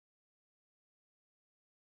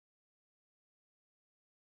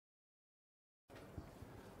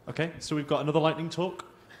Okay, so we've got another lightning talk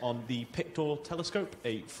on the PICTOR telescope,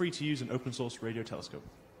 a free-to-use and open-source radio telescope.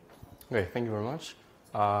 Okay, thank you very much.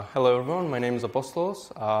 Hello everyone, my name is Apostolos.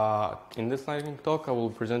 In this lightning talk I will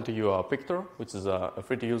present to you PICTOR, which is a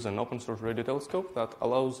free-to-use and open-source radio telescope that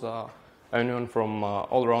allows anyone from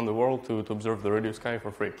all around the world to observe the radio sky for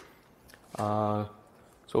free. Let's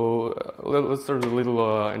start with a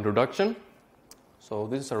little introduction. So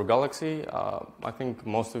this is our galaxy. I think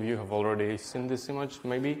most of you have already seen this image,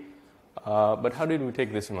 maybe. But how did we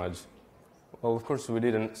take this image? Well, of course, we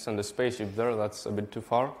didn't send a spaceship there. That's a bit too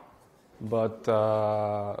far. But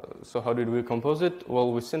so how did we compose it?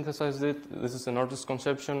 Well, we synthesized it. This is an artist's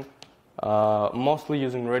conception, mostly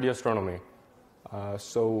using radio astronomy.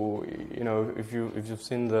 So you know, if you've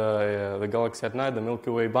seen the galaxy at night, the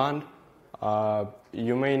Milky Way band,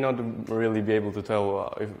 you may not really be able to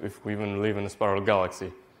tell if we even live in a spiral galaxy.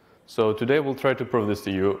 So today we'll try to prove this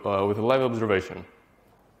to you with a live observation.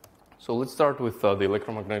 So let's start with the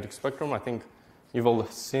electromagnetic spectrum. I think you've all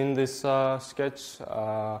seen this sketch.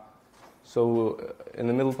 So in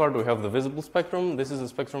the middle part we have the visible spectrum. This is a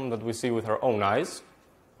spectrum that we see with our own eyes.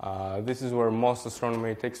 This is where most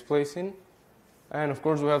astronomy takes place in. And of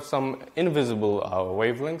course we have some invisible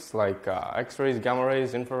wavelengths like X-rays, gamma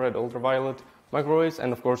rays, infrared, ultraviolet, microwaves,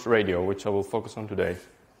 and of course radio, which I will focus on today.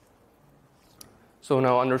 So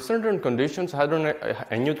now under certain conditions,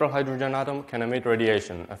 a neutral hydrogen atom can emit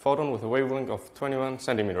radiation, a photon with a wavelength of 21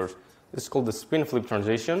 centimeters. This is called the spin flip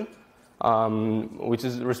transition, which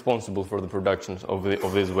is responsible for the production of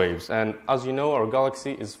these waves. And as you know, our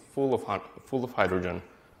galaxy is full of hydrogen.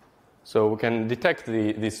 So we can detect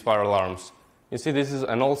these spiral arms. You see, this is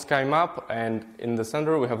an all-sky map, and in the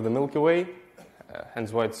center we have the Milky Way,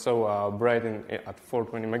 hence why it's so bright at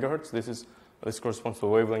 420 megahertz. This corresponds to a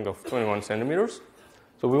wavelength of 21 centimeters.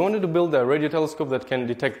 So we wanted to build a radio telescope that can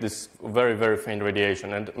detect this very, very faint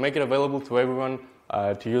radiation and make it available to everyone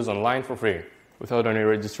to use online for free, without any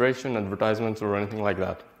registration, advertisements, or anything like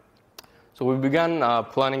that. So we began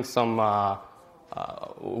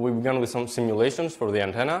with some simulations for the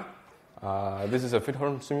antenna. This is a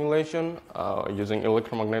feedhorn simulation using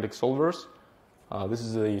electromagnetic solvers. This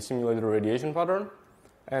is a simulated radiation pattern.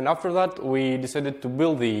 And after that, we decided to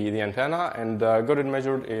build the antenna and got it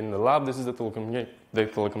measured in the lab. This is the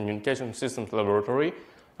telecommunication systems laboratory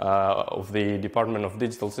of the Department of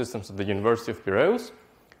Digital Systems at the University of Piraeus.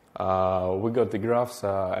 We got the graphs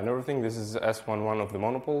and everything. This is S11 of the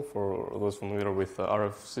monopole for those familiar with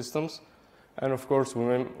RF systems. And of course,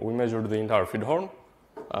 we measured the entire feedhorn,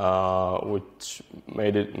 which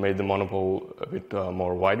made the monopole a bit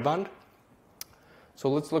more wideband. So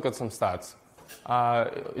let's look at some stats.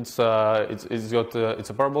 It's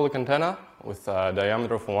a parabolic antenna with a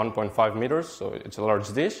diameter of 1.5 meters, so it's a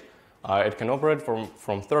large dish. It can operate from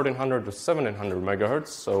 1300 to 1700 megahertz.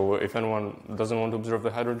 So if anyone doesn't want to observe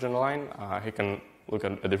the hydrogen line, he can look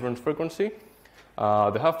at a different frequency.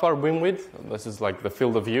 The half-power beam width, this is like the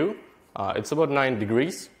field of view. It's about 9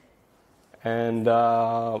 degrees. And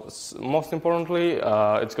most importantly,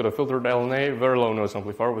 it's got a filtered LNA, very low noise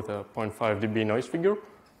amplifier with a 0.5 dB noise figure.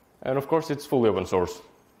 And of course, it's fully open source.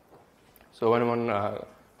 So anyone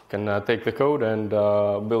can take the code and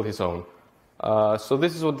build his own. So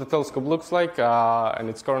this is what the telescope looks like in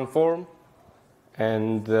its current form.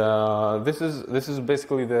 And this is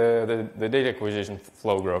basically the data acquisition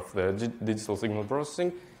flow graph, the digital signal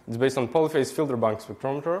processing. It's based on polyphase filter bank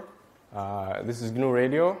spectrometer. This is GNU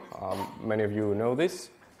Radio. Many of you know this.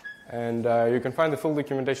 And you can find the full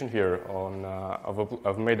documentation here.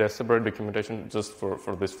 I've made a separate documentation just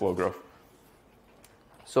for this flow graph.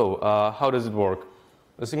 So how does it work?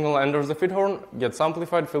 The signal enters the feedhorn, gets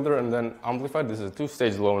amplified, filtered, and then amplified. This is a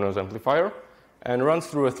two-stage low-noise amplifier, and runs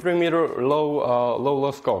through a 3-meter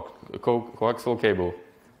low-loss coaxial cable.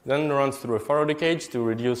 Then runs through a Faraday cage to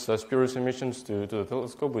reduce spurious emissions to the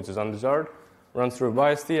telescope, which is undesired. Runs through a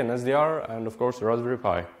majesty, an SDR, and of course a Raspberry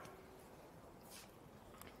Pi.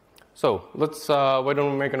 So why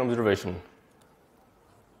don't we make an observation?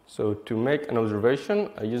 So to make an observation,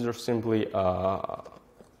 a user simply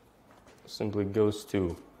goes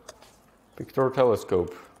to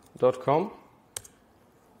pictortelescope.com,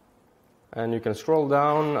 and you can scroll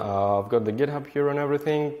down. I've got the GitHub here and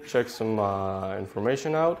everything. Check some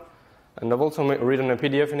information out. And I've also written a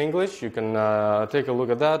PDF in English. You can take a look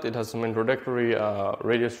at that. It has some introductory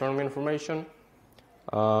radio astronomy information.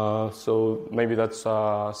 So maybe that's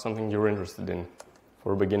something you're interested in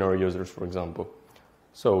for beginner users, for example.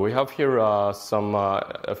 So we have here a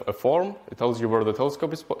form. It tells you where the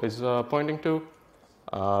telescope is pointing to.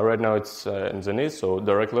 Right now it's in zenith, so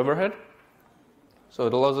directly overhead. So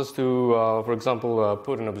it allows us to, for example,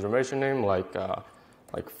 put an observation name like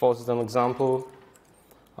like FOSDEM example.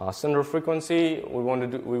 Center frequency, we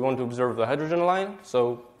want to observe the hydrogen line,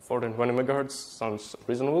 so 1420 megahertz sounds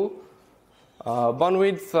reasonable.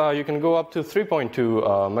 Bandwidth, you can go up to 3.2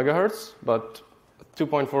 megahertz, but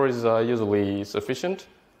 2.4 is usually sufficient.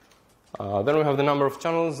 Then we have the number of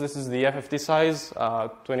channels. This is the FFT size.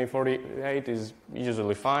 2048 is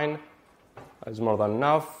usually fine. It's more than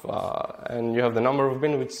enough. And you have the number of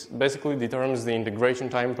bins, which basically determines the integration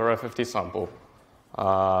time per FFT sample.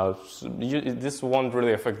 This won't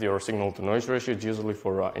really affect your signal-to-noise ratio. It's usually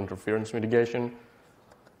for interference mitigation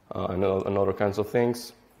and other kinds of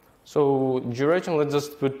things. So duration, let's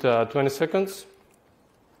just put 20 seconds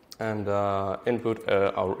and input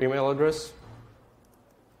our email address.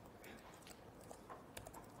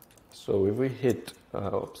 So if we hit,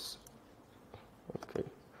 oops, okay,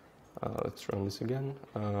 let's run this again.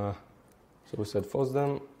 So we said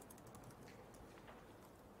FOSDEM.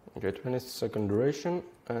 Okay, 20-second duration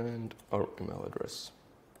and our email address.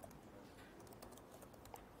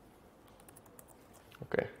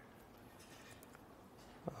 Okay.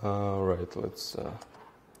 Right, let's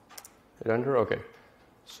hit enter. Okay.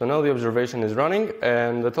 So now the observation is running,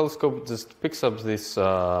 and the telescope just picks up this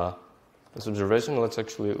this observation. Let's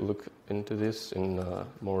actually look into this in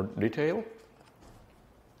more detail.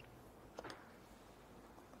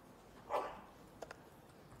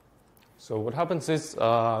 So what happens is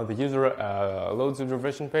the user loads the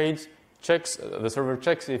observation page, the server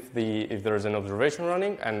checks if there is an observation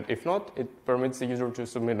running, and if not, it permits the user to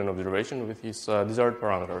submit an observation with his desired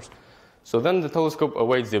parameters. So then the telescope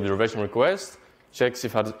awaits the observation request, checks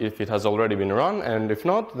if it has already been run, and if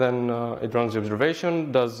not, then it runs the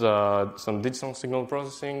observation, does some digital signal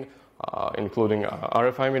processing, including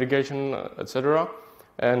RFI mitigation, etc.,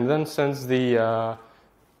 and then sends the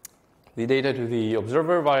data to the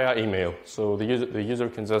observer via email. So the user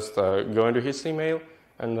can just go into his email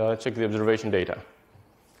and check the observation data.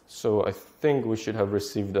 So I think we should have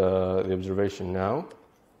received the observation now.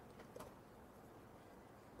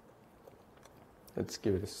 Let's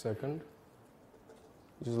give it a second.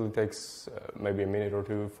 It usually takes maybe a minute or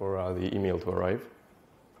two for the email to arrive.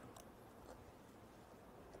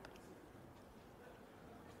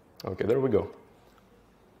 Okay, there we go.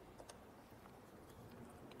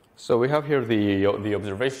 So we have here the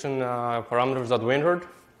observation parameters that we entered,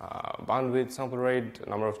 bandwidth, sample rate,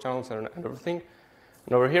 number of channels, and everything.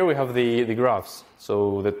 And over here we have the graphs,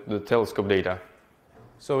 so the telescope data.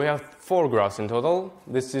 So we have 4 graphs in total.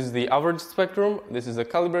 This is the average spectrum, this is the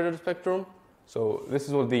calibrated spectrum. So this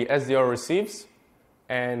is what the SDR receives,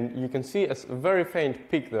 and you can see a very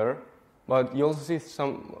faint peak there, but you also see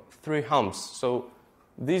 3 humps. So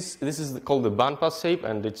this is called the bandpass shape,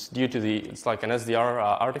 and it's due to it's like an SDR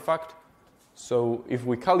artifact. So if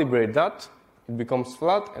we calibrate that, it becomes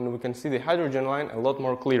flat, and we can see the hydrogen line a lot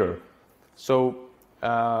more clearer. So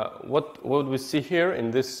what we see here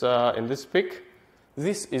in this peak,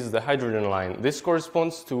 this is the hydrogen line. This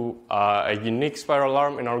corresponds to a unique spiral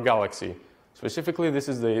arm in our galaxy. Specifically, this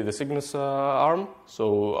is the Cygnus arm,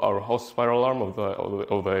 so our host spiral arm of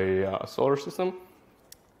the solar system.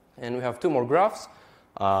 And we have 2 more graphs.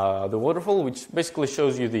 The waterfall, which basically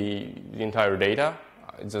shows you the entire data.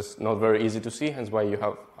 It's just not very easy to see, hence why you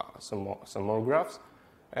have some more graphs.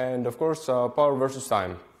 And of course, power versus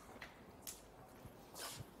time.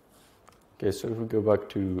 Okay, so if we go back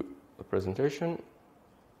to the presentation.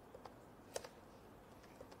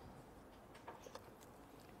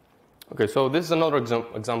 Okay, so this is another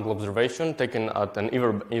example observation taken at an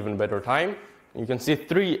even better time. You can see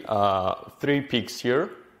three peaks here.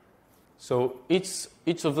 So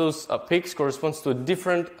each of those peaks corresponds to a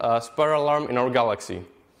different spiral arm in our galaxy.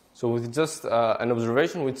 So with just an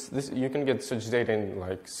observation, you can get such data in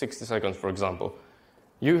like 60 seconds, for example.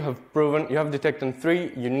 You have detected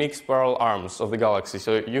 3 unique spiral arms of the galaxy.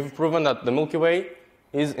 So you've proven that the Milky Way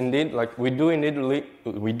is indeed, like we do indeed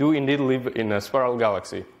live in a spiral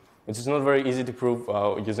galaxy, which is not very easy to prove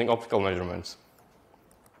using optical measurements.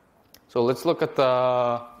 So let's look at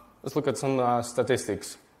some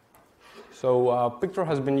statistics. So PICTOR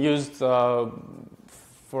has been used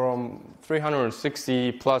from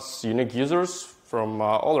 360 plus unique users from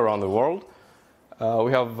all around the world.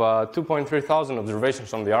 We have 2.3 thousand observations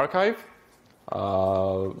from the archive.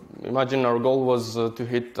 Imagine our goal was to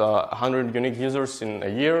hit 100 unique users in a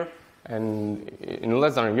year, and in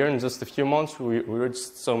less than a year, in just a few months, we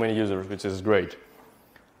reached so many users, which is great.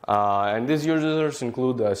 And these users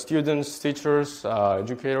include students, teachers,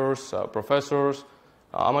 educators, professors,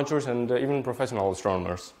 amateurs, and even professional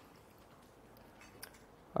astronomers.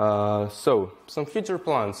 So, some future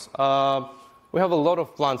plans. We have a lot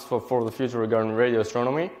of plans for the future regarding radio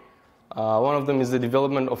astronomy. One of them is the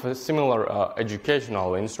development of a similar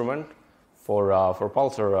educational instrument for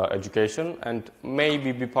pulsar education, and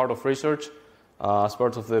maybe be part of research as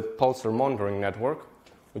part of the pulsar monitoring network,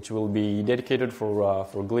 which will be dedicated for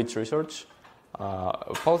glitch research.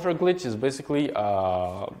 Pulsar glitch is basically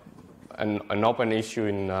an open issue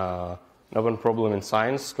an open problem in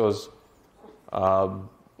science, because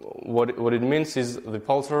what it means is a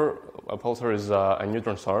pulsar is a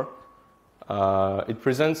neutron star. It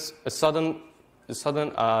presents a sudden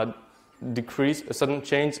decrease, a sudden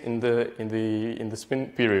change in the spin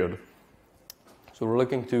period. So we're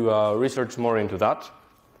looking to research more into that.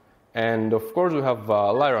 And of course, we have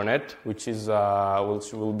LiRoNet, which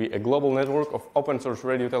will be a global network of open source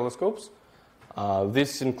radio telescopes.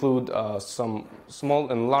 This include some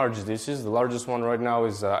small and large dishes. The largest one right now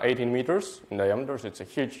is 18 meters in diameter, so it's a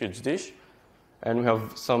huge dish. And we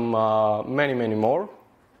have some many more.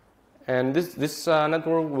 And this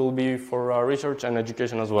network will be for research and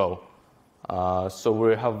education as well. So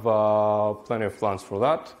we have plenty of plans for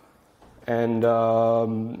that. And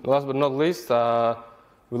last but not least,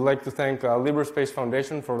 we'd like to thank LibreSpace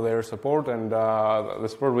Foundation for their support and the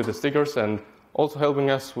support with the stickers, and also helping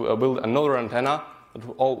us build another antenna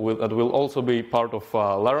that will also be part of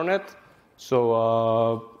LiRoNet.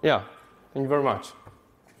 So yeah, thank you very much.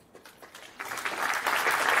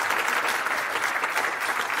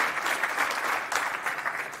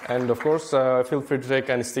 And of course, feel free to take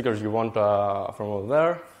any stickers you want from over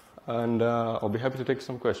there, and I'll be happy to take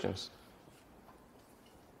some questions.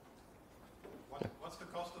 What's the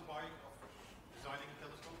cost of designing a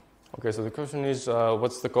telescope? Okay, so the question is,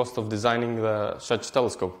 what's the cost of designing such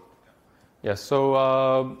telescope? Yes,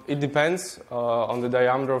 so it depends on the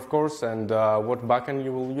diameter, of course, and what backend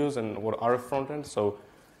you will use and what RF frontend. So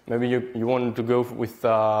maybe you want to go with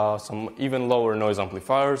some even lower noise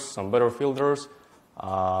amplifiers, some better filters,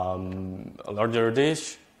 a larger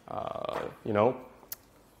dish,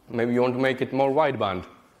 maybe you want to make it more wideband.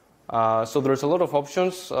 So there's a lot of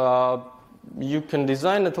options. You can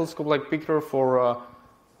design a telescope like PICTOR for,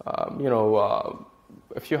 a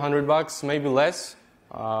few $100, maybe less.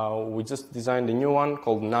 We just designed a new one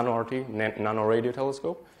called Nano-RT, Nano Radio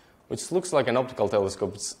Telescope, which looks like an optical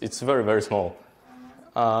telescope. It's very, very small.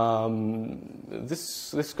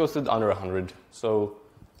 This costed under 100. So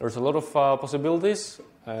there's a lot of possibilities,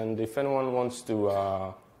 and if anyone wants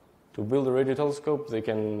to build a radio telescope, they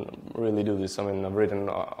can really do this. I mean, I've written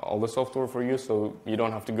all the software for you, so you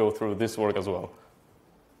don't have to go through this work as well.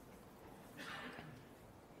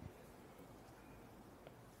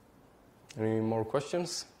 Any more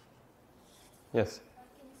questions? Yes?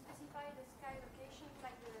 Can you specify the sky location,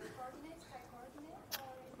 like the coordinates, sky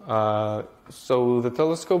coordinates? So the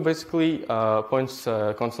telescope basically points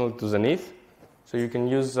constantly to zenith. So you can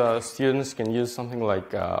use, students can use something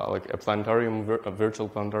like a planetarium, a virtual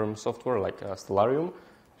planetarium software like Stellarium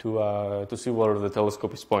to see where the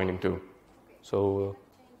telescope is pointing to. So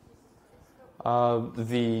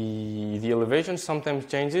the elevation sometimes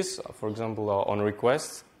changes. For example, on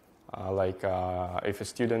request, if a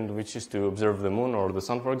student wishes to observe the moon or the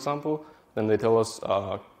sun, for example, then they tell us,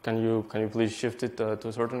 can you please shift it to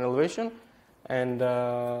a certain elevation? And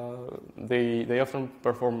they often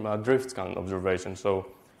perform drift scan observation. So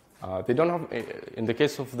they don't have, in the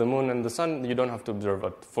case of the moon and the sun, you don't have to observe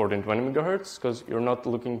at 1420 megahertz because you're not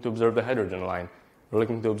looking to observe the hydrogen line. You're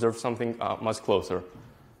looking to observe something much closer.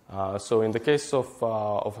 So in the case of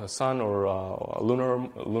a sun or a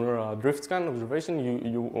lunar drift scan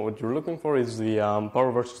observation, what you're looking for is the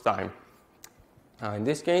power versus time. In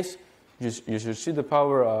this case, you should see the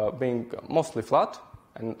power being mostly flat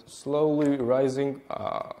and slowly rising,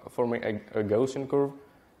 forming a Gaussian curve,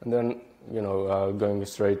 and then going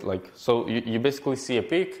straight. So you basically see a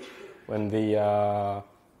peak when the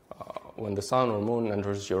sun or moon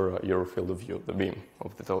enters your field of view, the beam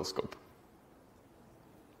of the telescope.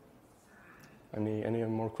 Any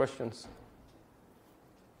more questions?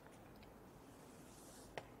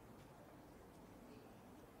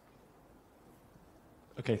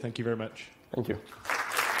 Okay, thank you very much. Thank you.